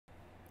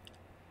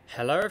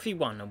Hello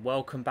everyone and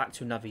welcome back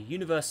to another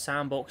Universe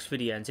Sandbox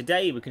video, and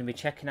today we're going to be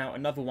checking out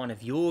another one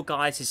of your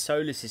guys'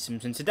 solar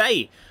systems. And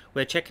today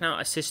we're checking out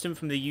a system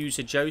from the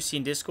user Josie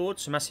in Discord,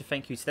 so massive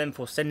thank you to them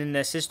for sending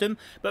their system.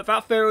 But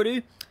without further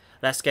ado,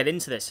 let's get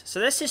into this. So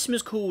their system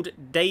is called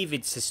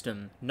David's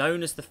system,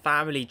 known as the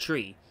family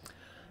tree.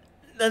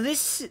 Now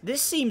this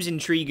seems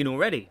intriguing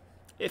already.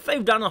 If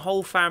they've done a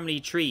whole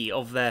family tree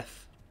of their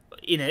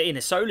in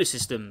a solar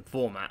system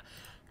format,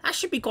 that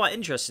should be quite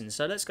interesting,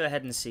 so let's go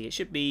ahead and see. It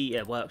should be,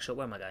 workshop,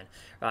 where am I going?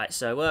 Right,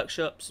 so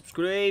workshop,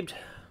 subscribed,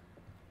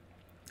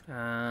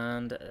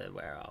 and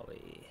where are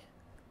we?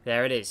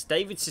 There it is,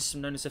 David's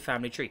system known as the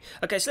family tree.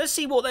 Okay, so let's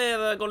see what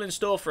they've got in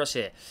store for us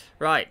here.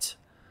 Right.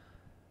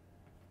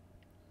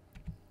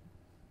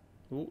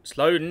 Ooh, it's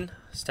loading,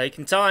 it's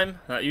taking time.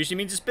 That usually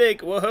means it's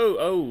big. Whoa,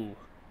 oh.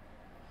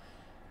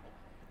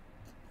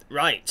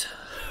 Right.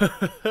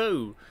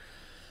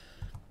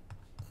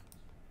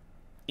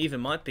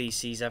 Even my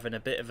PC's having a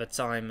bit of a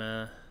time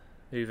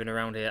moving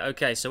around here.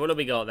 Okay, so what have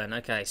we got then?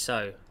 Okay,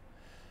 so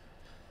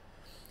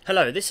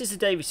hello, this is the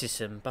David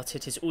system, but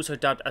it is also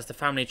dubbed as the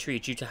family tree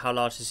due to how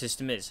large the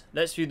system is.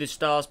 Let's view the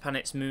stars,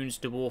 planets, moons,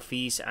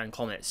 dwarfies, and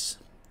comets.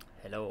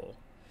 Hello.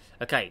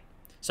 Okay,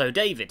 so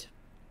David,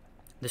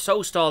 the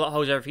sole star that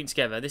holds everything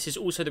together. This is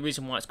also the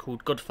reason why it's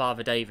called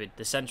Godfather David,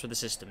 the centre of the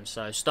system.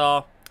 So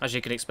star, as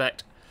you can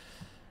expect,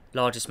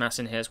 largest mass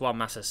in here. It's one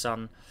mass of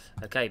sun.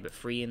 Okay, but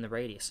 3 in the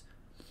radius.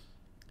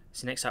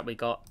 So next up we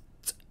got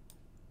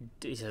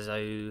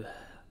Dinao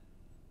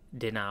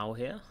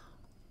here.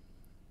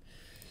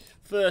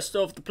 First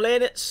of the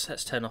planets.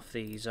 Let's turn off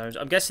the zones.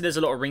 I'm guessing there's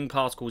a lot of ring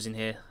particles in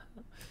here.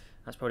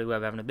 That's probably where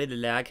we're having a bit of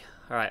lag.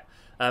 Alright.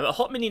 A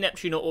hot mini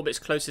Neptune orbits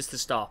closest to the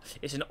star.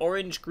 It's an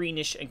orange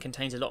greenish and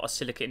contains a lot of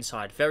silica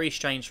inside. Very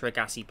strange for a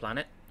gassy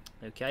planet.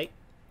 Okay.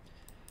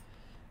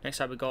 Next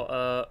up we got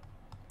where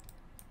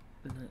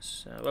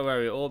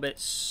are we?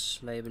 Orbits,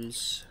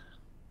 labels.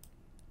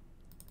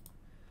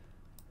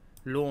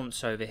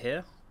 Launch over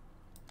here.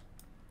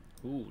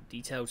 Ooh,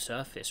 detailed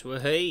surface.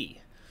 Woohoo!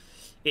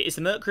 It is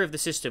the mercury of the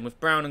system with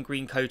brown and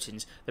green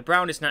coatings. The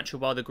brown is natural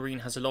while the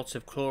green has a lot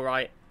of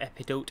chlorite,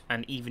 epidote,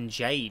 and even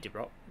jade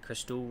rock.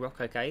 Crystal rock,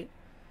 okay.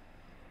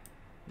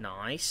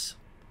 Nice.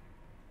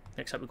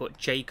 Next up we've got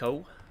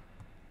Jaco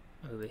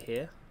over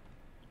here.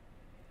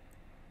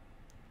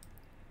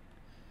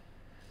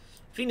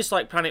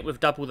 Venus-like planet with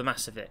double the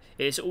mass of it.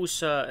 It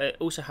also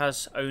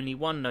has only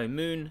one known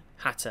moon,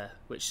 Hatter,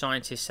 which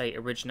scientists say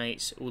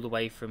originates all the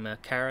way from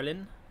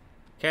Carolyn.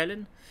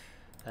 Here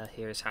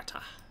is Hatter.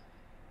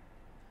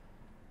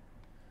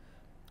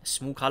 A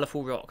small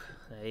colourful rock.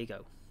 There you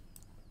go.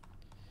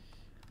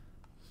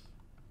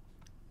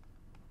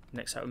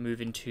 Next up we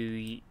move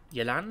into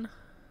Yelan.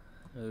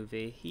 Over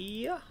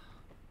here.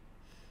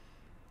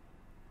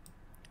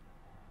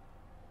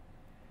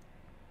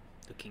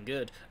 Looking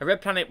good. A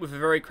red planet with a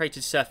very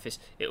cratered surface.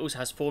 It also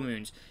has 4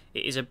 moons.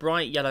 It is a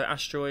bright yellow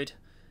asteroid,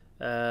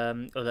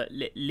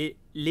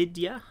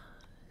 Lydia.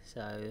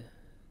 So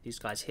these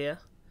guys here,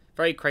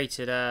 very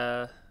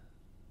cratered,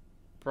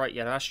 bright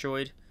yellow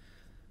asteroid.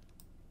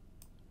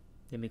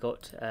 Then we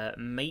got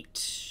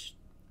Mate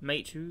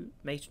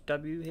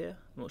W here.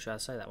 I'm not sure how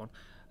to say that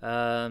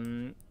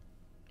one.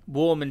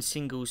 Warm and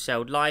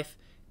single-celled life.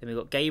 Then we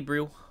got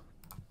Gabriel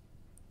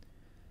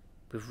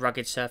with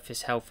rugged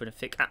surface, health, and a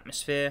thick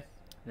atmosphere.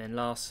 And then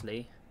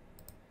lastly,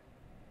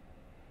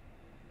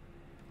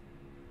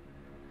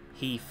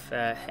 Heath,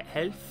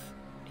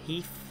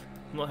 Heath.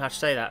 I'm not sure how to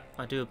say that.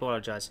 I do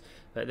apologise,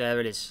 but there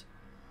it is.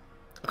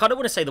 I kind of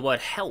want to say the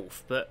word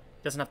health, but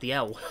it doesn't have the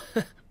L.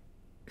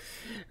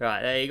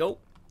 Right, there you go.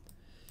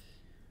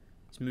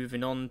 It's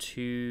moving on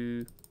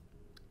to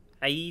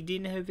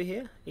Aiden over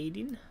here.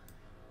 Aiden,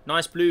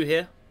 nice blue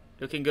here,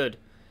 looking good.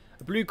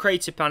 A blue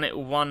crater planet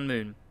with 1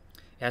 moon.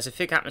 It has a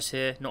thick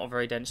atmosphere, not a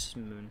very dense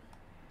moon.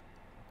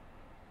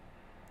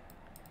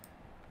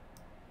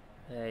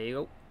 There you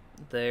go.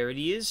 There it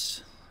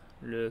is.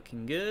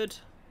 Looking good.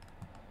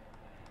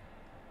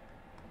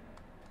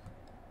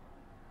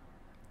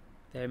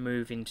 They're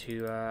moving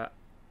to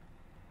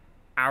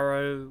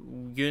Arrow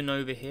Yun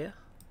over here.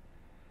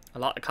 I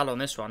like the colour on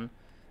this one.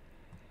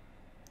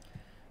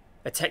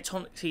 A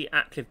tectonically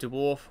active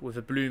dwarf with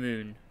a blue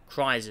moon,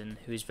 Kryzen,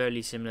 who is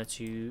very similar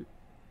to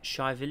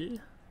Shivil.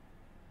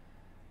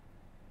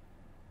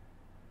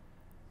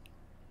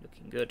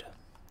 Looking good.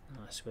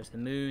 Nice. Where's the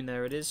moon?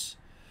 There it is.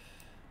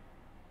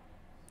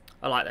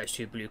 I like those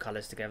 2 blue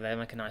colours together. They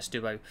make a nice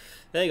duo.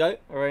 There you go.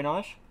 Very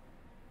nice.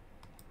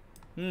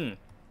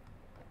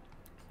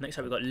 Next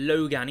up we've got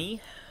Logani.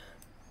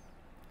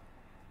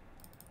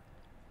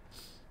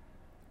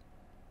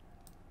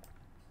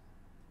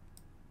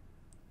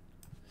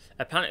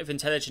 A planet of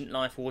intelligent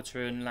life,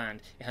 water and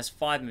land. It has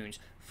 5 moons.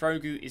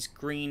 Frogu is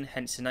green,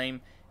 hence the name.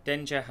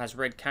 Danger has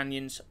red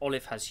canyons.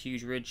 Olive has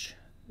huge ridge.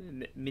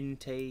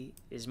 Minte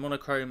is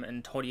monochrome,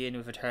 and Todian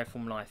with a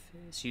terraform life.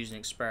 It's used in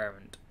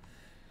experiment.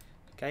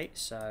 Okay,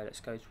 so let's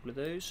go to all of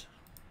those.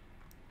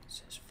 It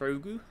says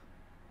Frogu.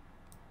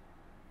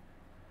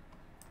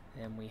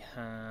 Then we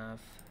have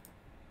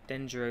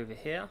Danger over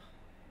here.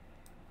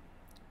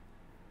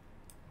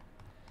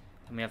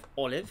 And we have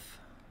olive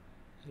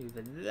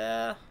over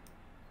there.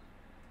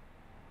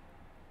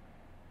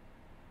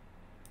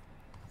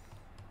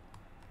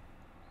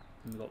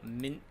 And we've got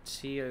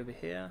minty over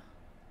here.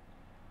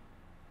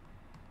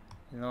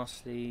 And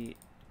lastly,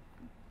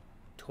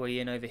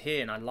 toyin over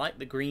here. And I like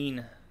the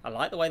green. I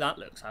like the way that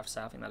looks. I have to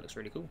say, I think that looks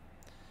really cool.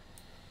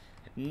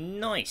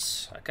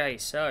 Nice. Okay,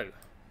 so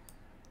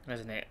there's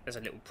a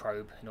little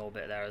probe in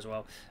orbit there as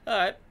well.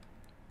 Alright.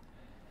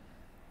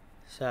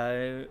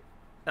 So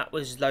that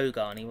was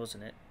Logani,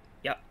 wasn't it?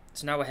 Yep.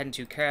 So now we're heading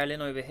to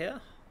Carolyn over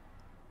here.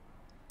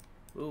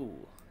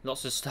 Ooh,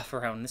 lots of stuff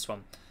around this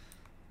one.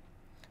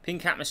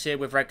 Pink atmosphere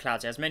with red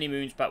clouds. It has many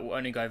moons, but we'll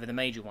only go over the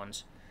major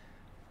ones.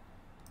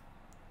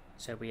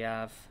 So we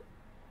have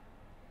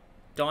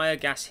dire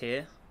gas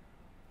here.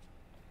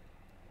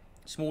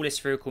 Smallest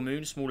spherical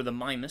moon, smaller than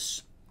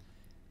Mimas.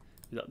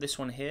 We got this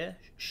one here,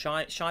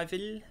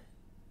 Shyville.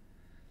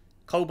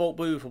 Cobalt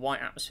blue with a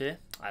white atmosphere.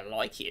 I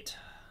like it.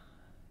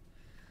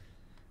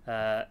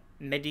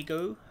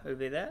 Medigo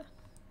over there.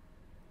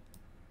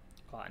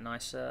 Quite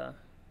nice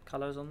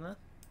colours on there.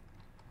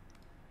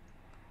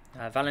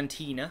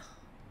 Valentina,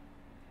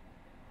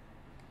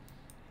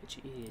 which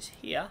is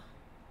here.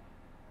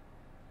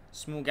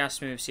 Small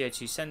gas moon with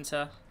CO2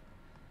 centre.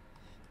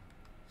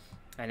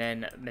 And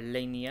then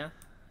Melania,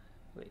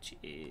 which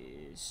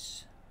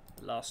is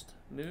the last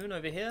moon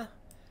over here.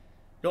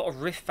 A lot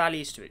of rift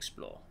valleys to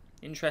explore.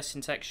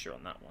 Interesting texture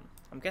on that one.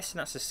 I'm guessing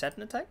that's a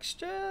Sedna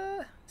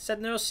texture?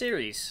 Sedna or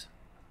series?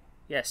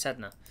 Yeah,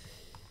 Sedna.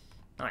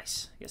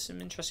 Nice. Get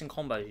some interesting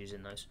combos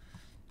using those.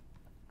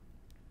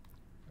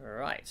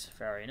 Alright,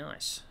 very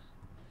nice.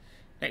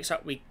 Next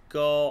up we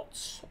got...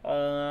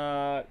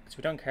 so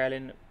we've done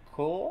Carolyn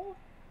Core.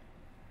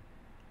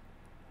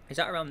 Is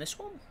that around this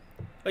one?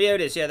 Oh yeah,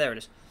 it is. Yeah, there it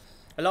is.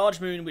 A large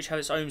moon which has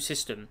its own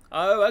system.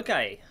 Oh,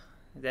 okay.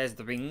 There's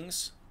the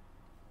rings.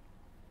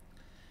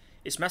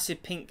 It's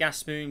massive pink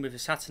gas moon with a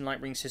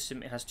Saturn-like ring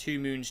system. It has two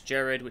moons,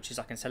 Jared, which is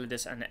like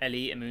Enceladus, and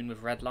Ellie, a moon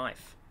with red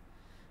life.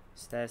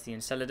 So there's the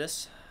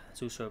Enceladus.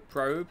 There's also a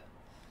probe.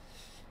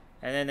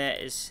 And then there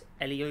is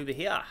Ellie over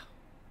here.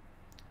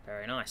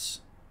 Very nice.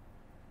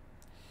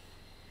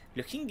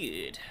 Looking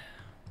good.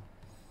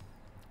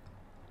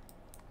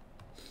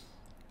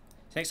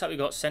 So next up we've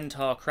got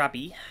Centaur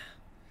Crabby.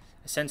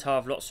 A centaur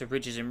of lots of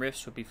ridges and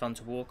rifts would be fun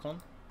to walk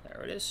on.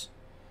 There it is.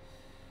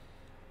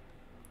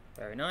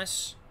 Very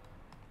nice.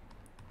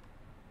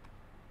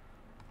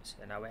 So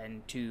now we're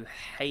heading to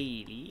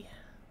Haley.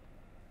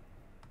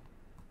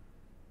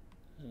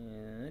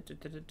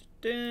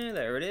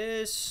 There it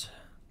is.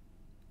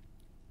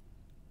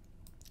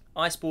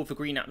 Ice ball for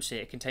green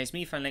atmosphere. It contains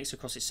methane lakes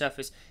across its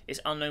surface. It's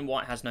unknown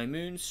why it has no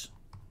moons.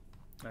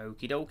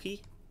 Okie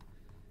dokie.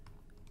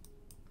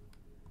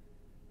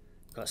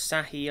 Got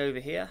Sahi over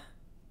here.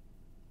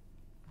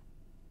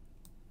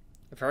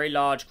 A very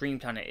large green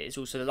planet. It is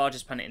also the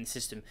largest planet in the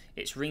system.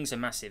 Its rings are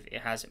massive.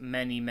 It has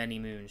many, many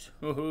moons.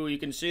 Oh, you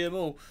can see them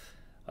all.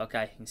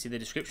 Okay, you can see the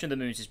description of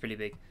the moons is pretty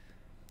big.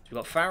 So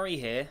we've got Fari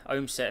here,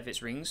 own set of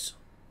its rings.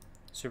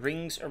 So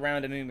rings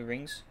around a moon with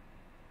rings.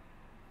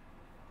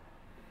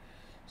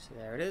 So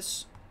there it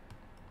is.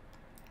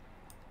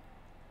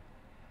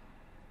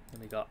 Then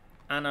we got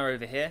Anna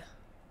over here.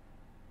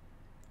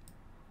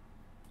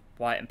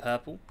 White and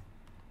purple.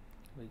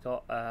 We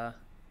got,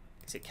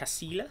 is it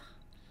Cassila?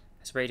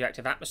 It's a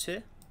radioactive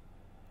atmosphere.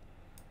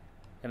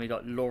 Then we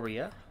got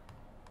Loria.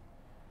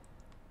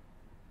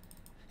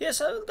 Yeah,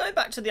 so going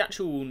back to the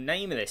actual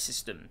name of this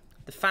system,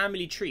 the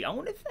family tree. I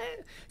wonder if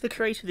the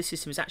creator of this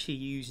system has actually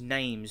used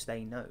names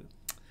they know.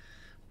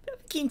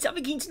 I'd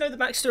be keen to know the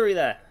backstory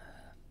there.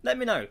 Let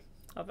me know.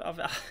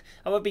 I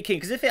would be keen,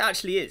 because if it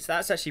actually is,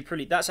 that's actually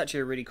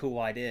a really cool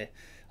idea.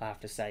 I have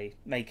to say,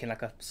 making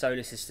like a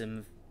solar system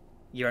of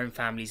your own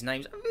family's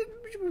names,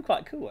 which would be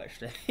quite cool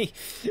actually.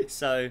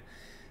 So.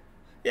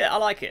 Yeah, I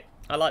like it.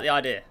 I like the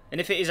idea. And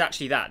if it is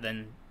actually that,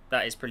 then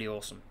that is pretty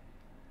awesome.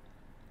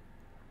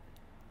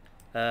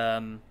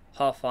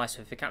 Half ice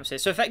with thick atmosphere.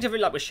 So effectively,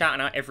 like, we're shouting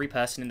out every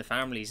person in the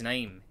family's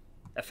name,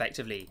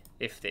 effectively,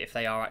 if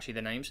they are actually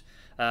the names.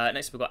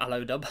 Next we've got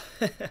Allo Dub.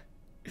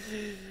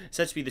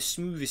 Said to be the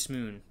smoothest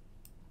moon.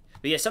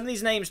 But yeah, some of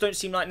these names don't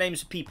seem like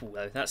names of people,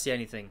 though. That's the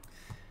only thing.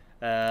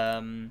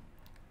 Vertbu.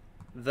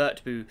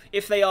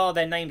 If they are,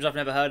 they're names I've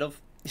never heard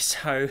of.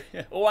 So,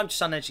 or I'm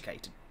just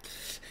uneducated.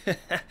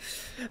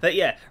 But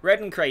yeah, red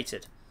and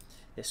cratered.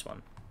 This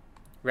one.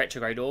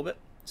 Retrograde orbit.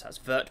 So that's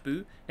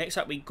Vertbu. Next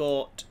up we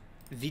got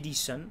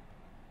Vidison.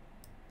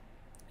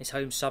 Its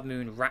home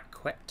submoon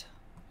Raquet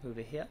over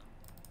here.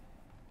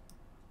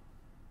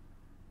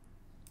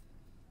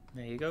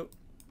 There you go.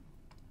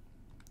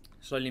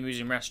 Slowly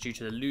losing mass due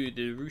to the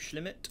Rouge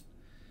limit.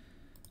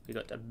 We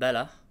got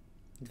Bella.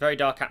 Very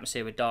dark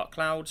atmosphere with dark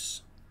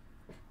clouds.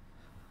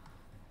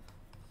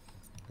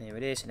 There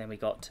it is. And then we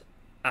got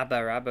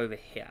Abarab over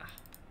here.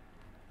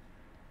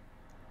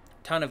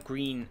 Ton of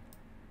green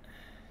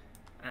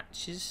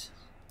atches.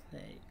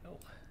 There you go.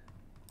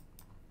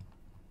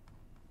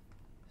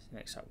 So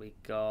next up we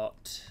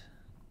got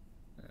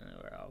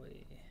where are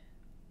we?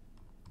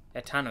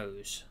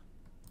 Etanos.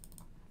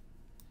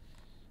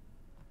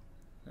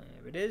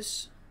 it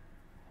is.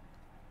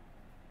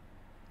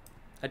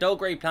 A dull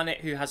grey planet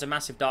who has a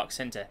massive dark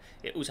centre.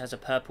 It also has a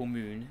purple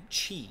moon,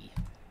 Chi,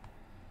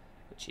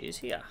 which is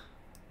here.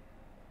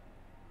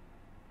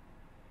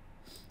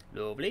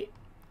 Lovely.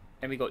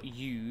 Then we got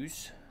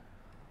Use,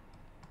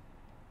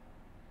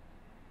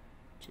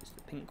 which is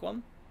the pink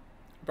one.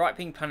 A bright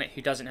pink planet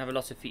who doesn't have a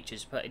lot of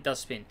features, but it does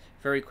spin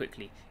very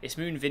quickly. Its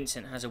moon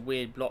Vincent has a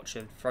weird blotch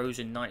of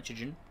frozen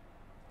nitrogen.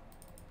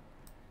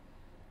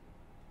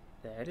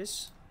 There it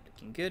is.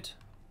 Looking good.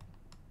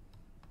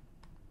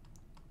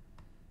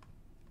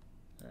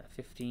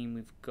 15,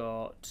 we've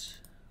got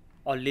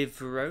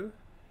Olivero.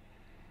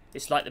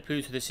 It's like the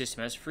Pluto of the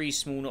system. It has 3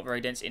 small, not very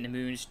dense inner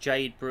moons.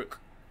 Jade, Brook,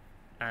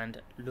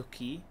 and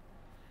Lucky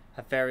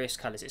have various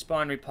colours. Its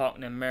binary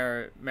partner,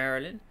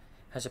 Marilyn,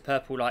 has a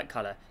purple light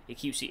colour. It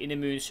keeps the inner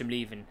moons from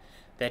leaving.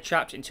 They're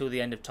trapped until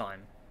the end of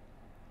time.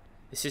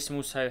 The system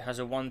also has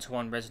a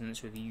 1-to-1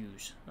 resonance with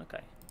Use.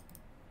 Okay.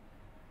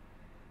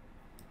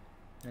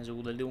 There's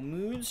all the little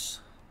moons.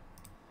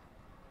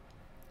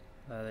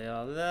 There they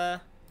are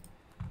there.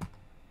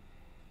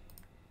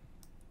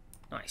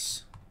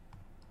 Nice.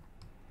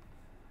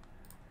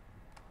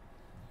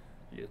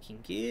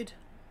 Looking good.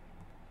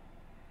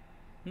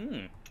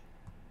 So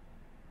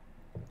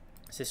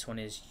this one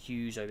is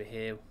Use over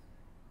here.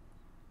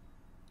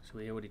 So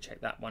we already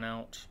checked that one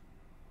out.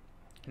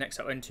 Next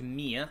up, went to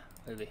Mia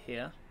over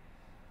here.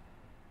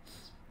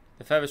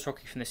 The furthest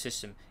rocket from the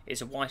system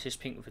is a whitish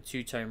pink with a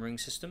 2-tone ring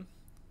system.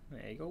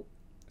 There you go.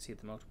 See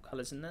the multiple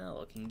colours in there.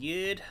 Looking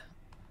good.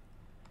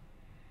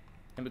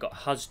 Then we've got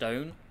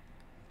Husdone,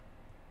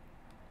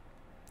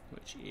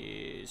 which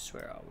is,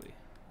 where are we?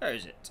 Where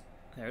is it?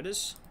 There it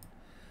is.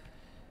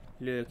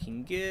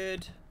 Looking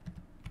good.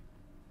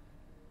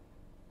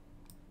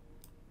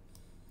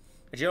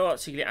 A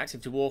geologically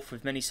active dwarf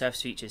with many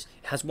surface features.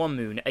 It has 1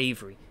 moon,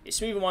 Avery. It's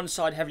smooth on one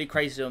side, heavily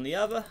cratered on the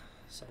other.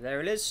 So there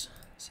it is.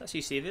 So as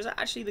you see, if it's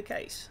actually the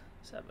case.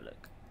 Let's have a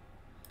look.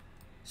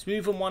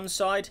 Smooth on one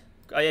side.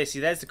 Oh yeah, see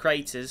there's the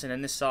craters, and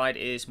then this side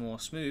is more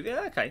smooth.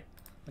 Yeah, okay.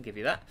 I'll give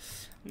you that.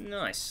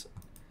 Nice.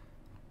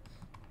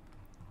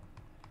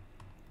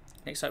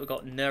 Next up we've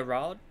got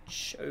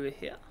Neraj over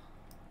here.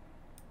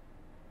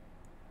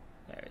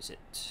 Where is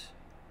it?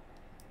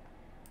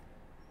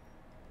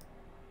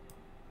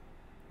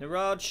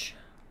 Neraj.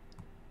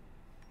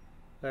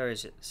 Where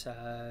is it?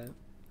 So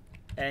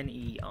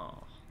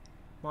N-E-R.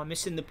 Am I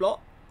missing the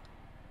plot?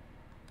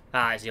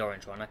 Ah, it's the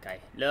orange one. Okay,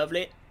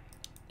 lovely.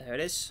 There it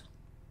is.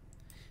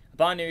 A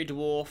binary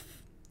dwarf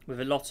with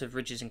a lot of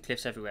ridges and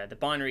cliffs everywhere. The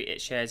binary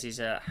it shares is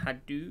a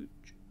Hadouj,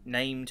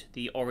 named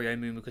the Oreo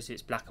moon because of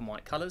its black and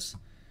white colours.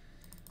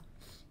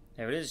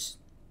 There it is.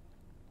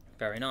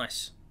 Very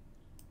nice.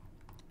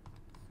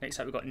 Next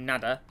up we've got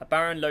Nada. A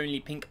barren, lonely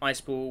pink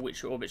ice ball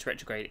which orbits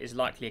retrograde is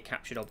likely a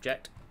captured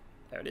object.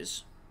 There it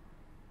is.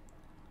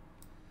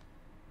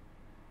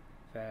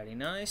 Very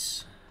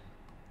nice.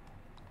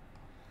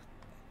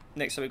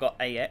 Next up we've got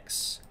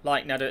AX.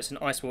 Like Nada, it's an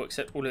ice ball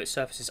except all of its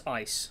surface is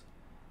ice.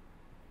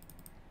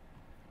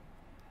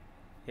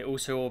 It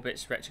also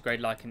orbits retrograde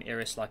like an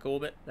Iris-like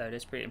orbit. There it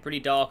is. Pretty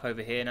dark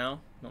over here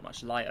now. Not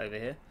much light over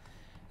here.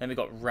 Then we've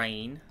got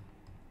Rain.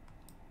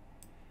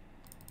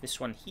 This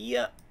one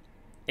here.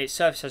 Its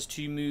surface has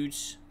 2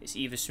 moods. It's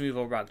either smooth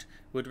or rugged.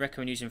 Would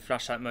recommend using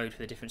flashlight mode for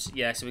the difference.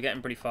 Yeah, so we're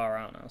getting pretty far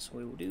out now, so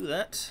we will do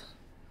that.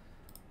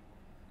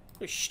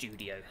 The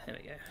studio. There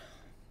we go.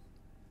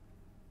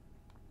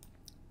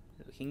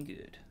 Looking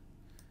good.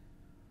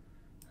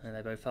 And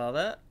they both are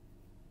there.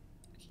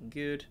 Looking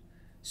good.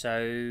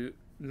 So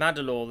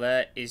Mandalore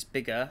there is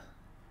bigger.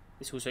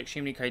 It's also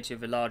extremely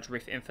creative with a large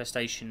rift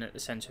infestation at the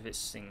centre of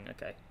its thing.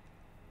 Okay.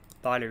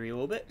 Binary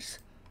orbits.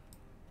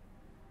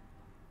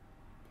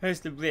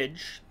 There's the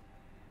ridge.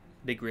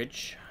 Big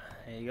ridge.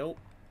 There you go.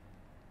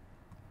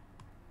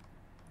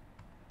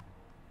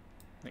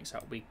 Next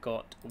up we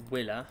got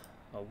Willa.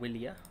 Or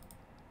Willia.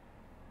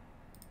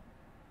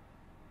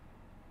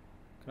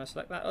 Can I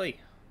select that? Oi.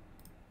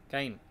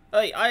 Game.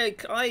 Oi,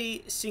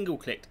 I single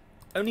clicked.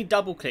 Only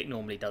double click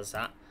normally does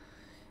that.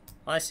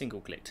 I single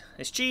clicked.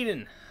 It's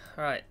cheating.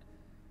 Alright.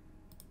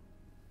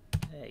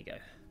 There you go.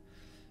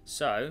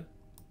 So,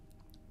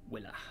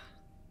 Willa.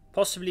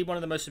 Possibly one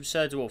of the most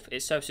absurd dwarf.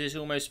 Its surface is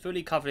almost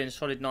fully covered in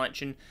solid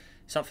nitrogen,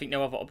 something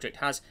no other object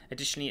has.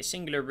 Additionally, its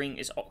singular ring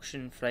is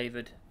oxygen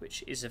flavoured,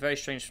 which is a very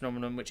strange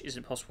phenomenon which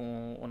isn't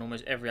possible on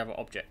almost every other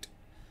object.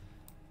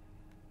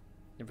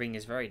 The ring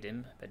is very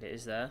dim, but it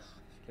is there.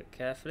 Look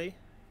carefully.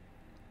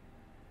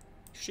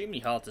 Extremely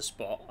hard to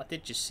spot. I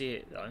did just see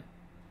it though.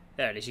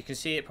 There it is. You can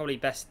see it probably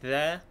best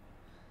there.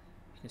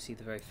 You can see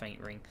the very faint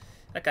ring.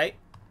 Okay.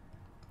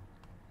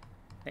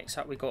 Next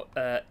up we got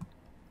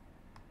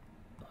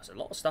there's a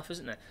lot of stuff,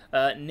 isn't there?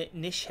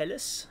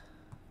 Nishelus,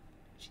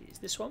 which is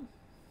this one.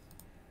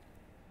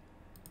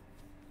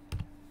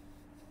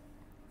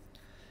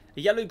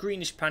 A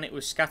yellow-greenish planet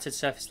with scattered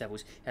surface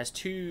levels. It has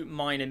 2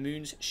 minor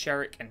moons,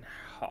 Sherik and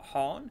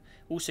Han.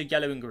 Also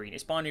yellow and green.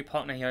 Its binary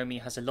partner Naomi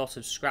has a lot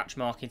of scratch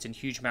markings and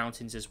huge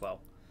mountains as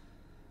well.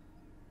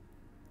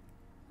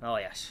 Oh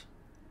yes.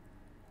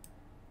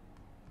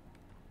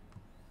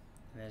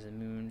 there's the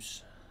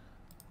moons.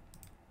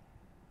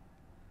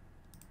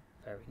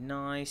 Very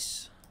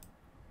nice.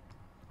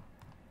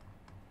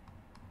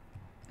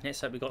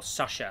 Next up we've got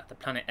Sasha, the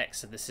planet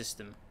X of the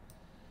system.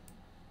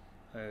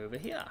 Over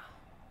here.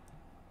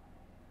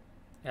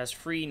 It has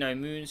 3 known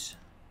moons.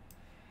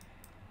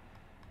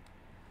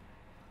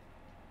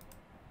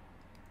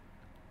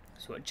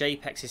 So what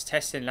JPEX is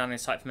testing, landing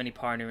site for many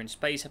pioneer and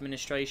space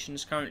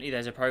administrations. Currently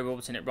there's a probe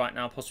orbiting it right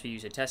now, possibly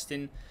user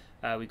testing.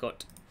 We've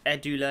got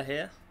Edula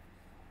here.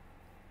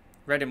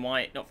 Red and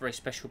white, not very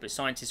special, but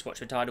scientists watch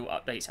for tidal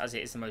updates as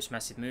it is the most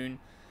massive moon.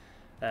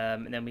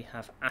 And then we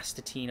have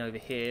Astatine over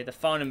here, the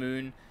final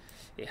moon.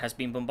 It has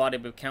been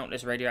bombarded with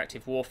countless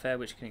radioactive warfare,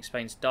 which can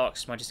explain dark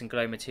smudges and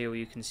glow material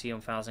you can see on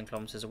 1,000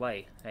 kilometers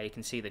away. There you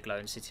can see the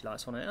glowing city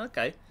lights on it.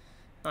 Okay,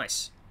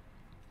 nice.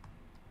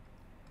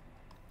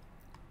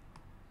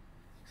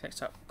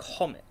 Next up,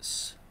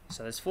 comets.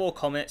 So there's 4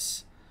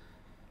 comets.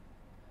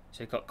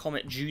 So you've got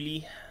Comet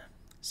Julie,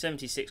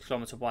 76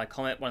 kilometer wide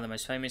comet, one of the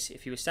most famous.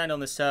 If you were stand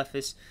on the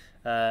surface,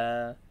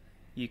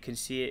 you can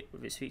see it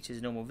with its features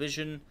in normal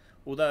vision.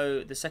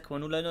 Although the second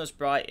one, although not as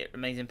bright, it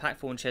remains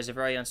impactful and shares a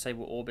very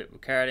unstable orbit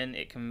with Carolyn.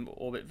 It can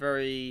orbit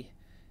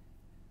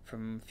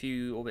from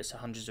few orbits to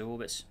hundreds of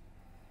orbits.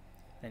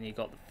 Then you've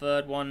got the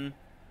third one,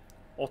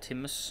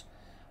 Optimus,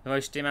 the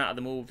most dim out of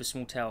them all with a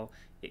small tail.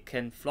 It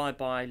can fly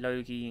by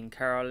Logie and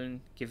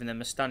Carolyn, giving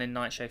them a stunning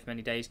night show for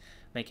many days,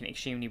 making it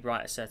extremely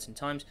bright at certain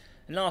times.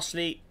 And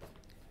lastly,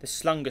 the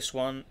Slungus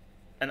one,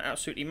 an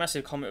absolutely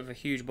massive comet with a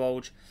huge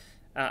bulge.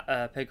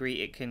 At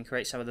Pegri, it can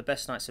create some of the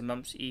best nights and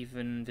months,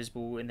 even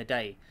visible in the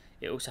day.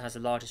 It also has the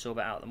largest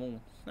orbit out of them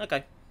all.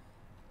 Okay.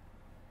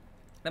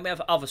 Then we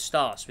have other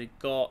stars. We've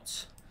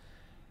got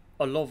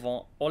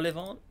Olivant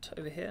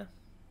over here.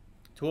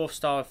 Dwarf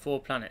star with 4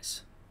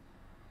 planets.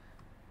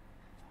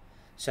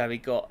 So we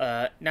got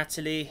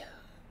Natalie,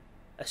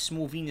 a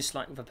small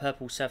Venus-like with a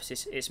purple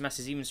surface. Its mass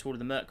is even smaller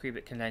than Mercury,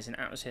 but contains an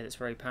atmosphere that's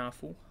very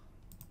powerful.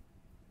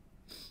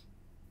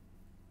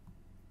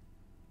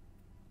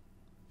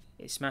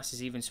 Its mass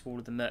is even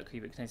smaller than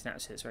Mercury, but contains an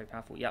atmosphere that's very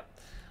powerful. Yep.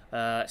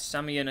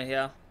 Samiona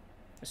here,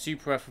 a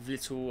super Earth with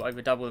little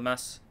over double the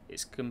mass.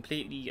 It's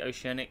completely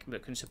oceanic,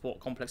 but can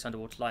support complex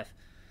underwater life.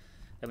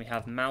 Then we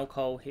have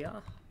Malkol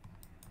here.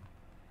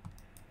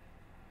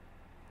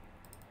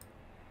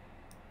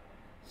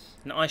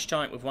 An ice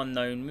giant with 1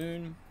 known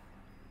moon.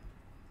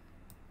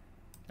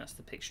 That's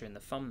the picture in the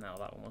thumbnail,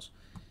 that one was.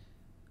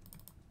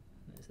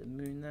 There's the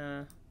moon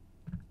there.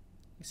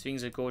 These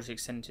things are gorgeous,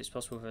 extended to its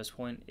possible reverse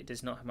point. It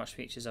does not have much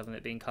features other than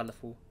it being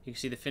colourful. You can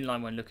see the thin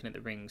line when looking at the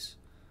rings.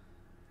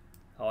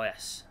 Oh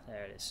yes,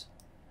 there it is.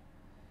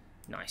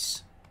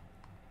 Nice.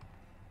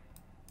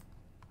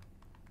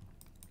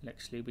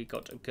 Nextly we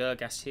got a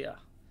Gurgas here.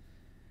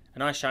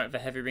 An ice giant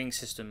with a heavy ring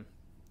system.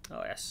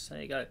 Oh yes,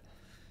 there you go.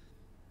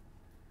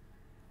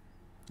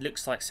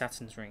 Looks like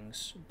Saturn's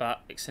rings,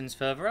 but extends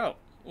further out.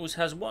 Also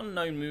has 1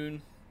 known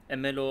moon,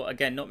 and Milor.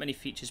 Again, not many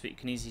features, but you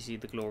can easily see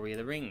the glory of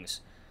the rings.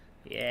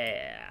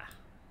 Yeah,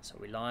 that's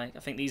what we like. I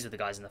think these are the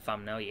guys in the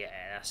thumbnail. Yeah,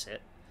 that's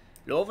it.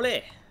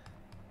 Lovely.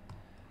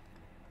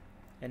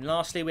 And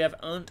lastly, we have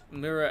Aunt,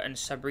 Mira, and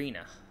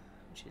Sabrina,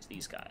 which is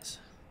these guys.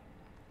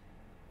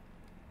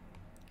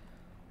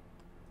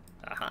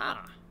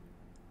 Aha!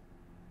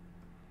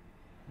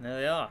 And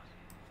there they are.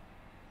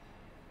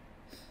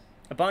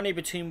 A binary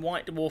between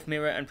White Dwarf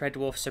Mira and Red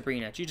Dwarf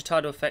Sabrina. Due to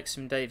tidal effects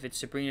from David,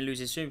 Sabrina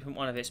loses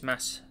 0.1 of its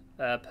mass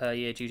per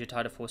year due to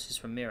tidal forces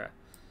from Mira.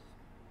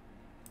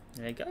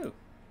 There you go.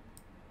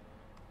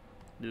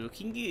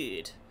 Looking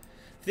good.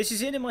 This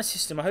is it in my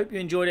system. I hope you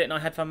enjoyed it and I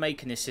had fun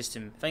making this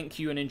system. Thank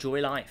you and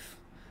enjoy life.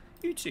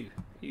 You too.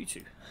 You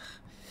too.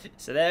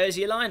 So there's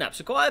your lineup.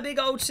 So quite a big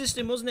old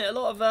system, wasn't it? A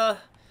lot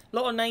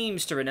of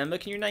names to remember.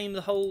 Can you name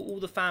the all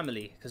the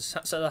family? Because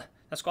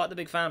that's quite the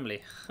big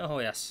family. Oh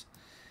yes.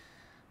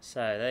 So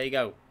there you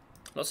go.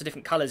 Lots of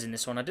different colours in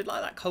this one. I did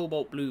like that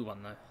cobalt blue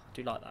one though. I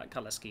do like that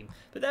colour scheme.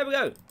 But there we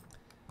go.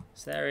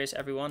 So there is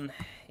everyone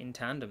in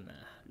tandem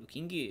there.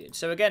 Looking good.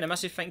 So again, a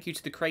massive thank you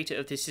to the creator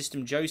of this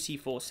system, Josie,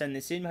 for sending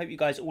this in. Hope you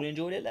guys all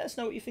enjoyed it. Let us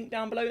know what you think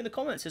down below in the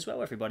comments as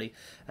well, everybody.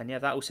 And yeah,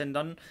 that all said and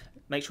done.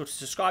 Make sure to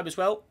subscribe as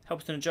well.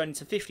 Help us on a journey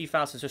to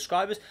 50,000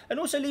 subscribers. And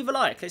also leave a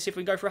like. Let's see if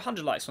we can go for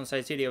 100 likes on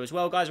today's video as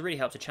well, guys. It really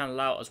helps the channel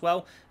out as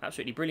well.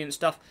 Absolutely brilliant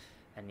stuff.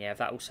 And yeah,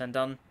 that all said and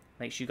done.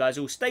 Make sure you guys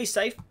all stay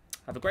safe.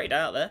 Have a great day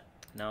out there.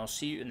 And I'll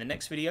see you in the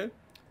next video.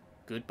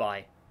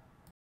 Goodbye.